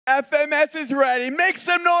FMS is ready. Make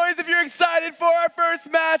some noise if you're excited for our first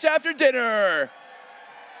match after dinner.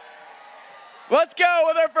 Let's go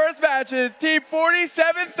with our first matches. Team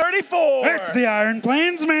 4734. It's the Iron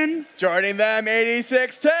Plainsmen. Joining them,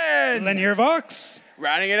 8610. Linear Vox.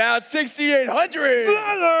 Rounding it out, 6800.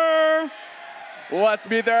 Valor. Let's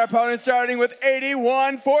meet their opponents, starting with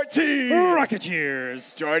 8114.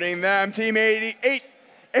 Rocketeers. Joining them, Team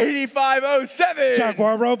 8507.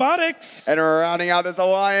 Jaguar Robotics. And we're rounding out this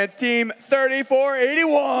alliance, Team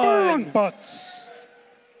 3481. Butts.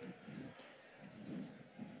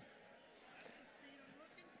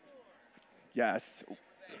 Yes.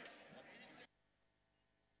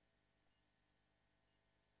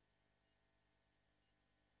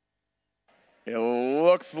 It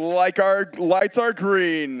looks like our lights are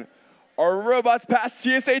green. Our robots pass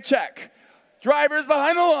TSA check. Drivers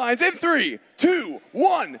behind the lines in 3, 2,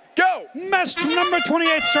 1, go! Match number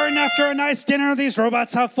 28 starting after a nice dinner. These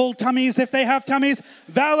robots have full tummies if they have tummies.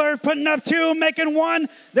 Valor putting up 2, making 1.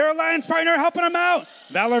 Their alliance partner helping them out.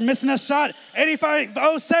 Valor missing a shot.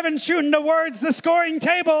 8507 shooting towards the scoring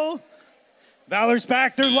table. Valor's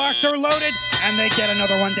back, they're locked, they're loaded, and they get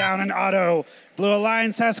another one down in auto. Blue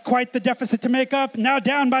Alliance has quite the deficit to make up, now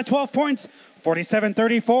down by 12 points.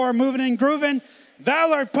 47-34, moving and grooving.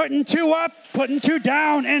 Valor putting 2 up, putting 2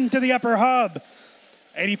 down into the upper hub.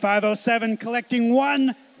 8507 collecting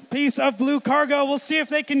 1 piece of blue cargo. We'll see if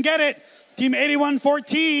they can get it. Team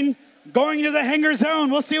 8114 going to the hangar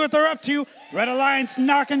zone. We'll see what they're up to. Red Alliance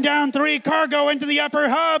knocking down 3 cargo into the upper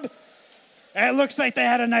hub. It looks like they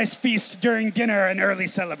had a nice feast during dinner and early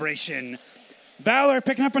celebration. Valor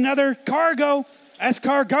picking up another cargo.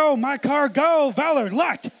 S-cargo, my cargo. Valor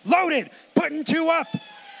locked, loaded, putting 2 up.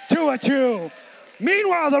 2-2.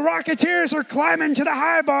 Meanwhile, the Rocketeers are climbing to the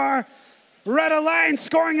high bar. Red Alliance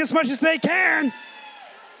scoring as much as they can.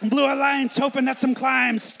 Blue Alliance hoping that some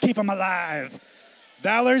climbs keep them alive.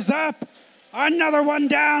 Valor's up. Another one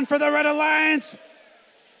down for the Red Alliance.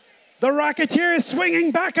 The Rocketeers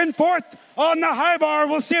swinging back and forth on the high bar.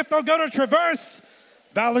 We'll see if they'll go to Traverse.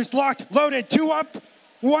 Valor's locked, loaded, 2 up,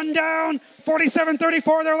 1 down.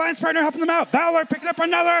 47-34, their alliance partner helping them out. Valor picking up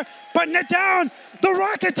another, putting it down. The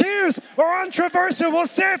Rocketeers are on Traverse. We'll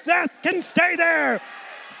see if that can stay there.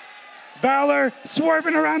 Valor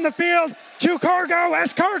swerving around the field. 2 cargo,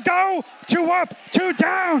 S-cargo, 2 up, 2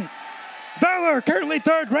 down. Valor currently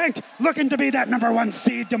 3rd ranked, looking to be that #1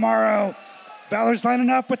 seed tomorrow. Valor's lining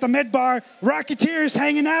up with the mid bar. Rocketeers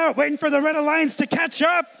hanging out, waiting for the Red Alliance to catch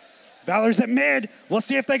up. Valor's at mid. We'll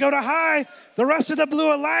see if they go to high. The rest of the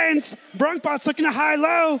Blue Alliance, Brunkbots looking to high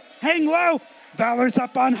low, hang low. Valor's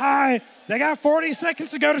up on high. They got 40 seconds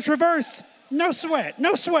to go to Traverse. No sweat,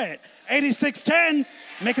 no sweat. 8610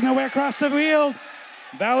 making their way across the field.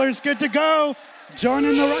 Valor's good to go.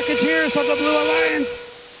 Joining the Rocketeers of the Blue Alliance.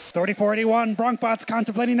 3481, Brunkbots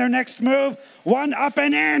contemplating their next move. 1 up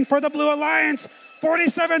and in for the Blue Alliance.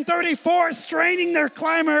 47-34, straining their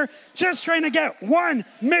climber, just trying to get 1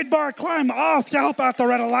 mid-bar climb off to help out the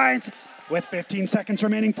Red Alliance. With 15 seconds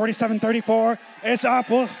remaining, 47-34 is up.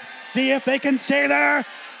 We'll see if they can stay there.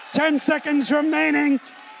 10 seconds remaining.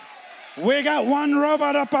 We got 1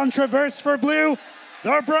 robot up on Traverse for blue.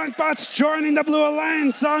 The Brunkbots joining the Blue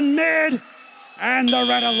Alliance on mid. And the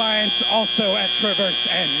Red Alliance also at Traverse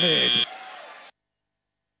and mid.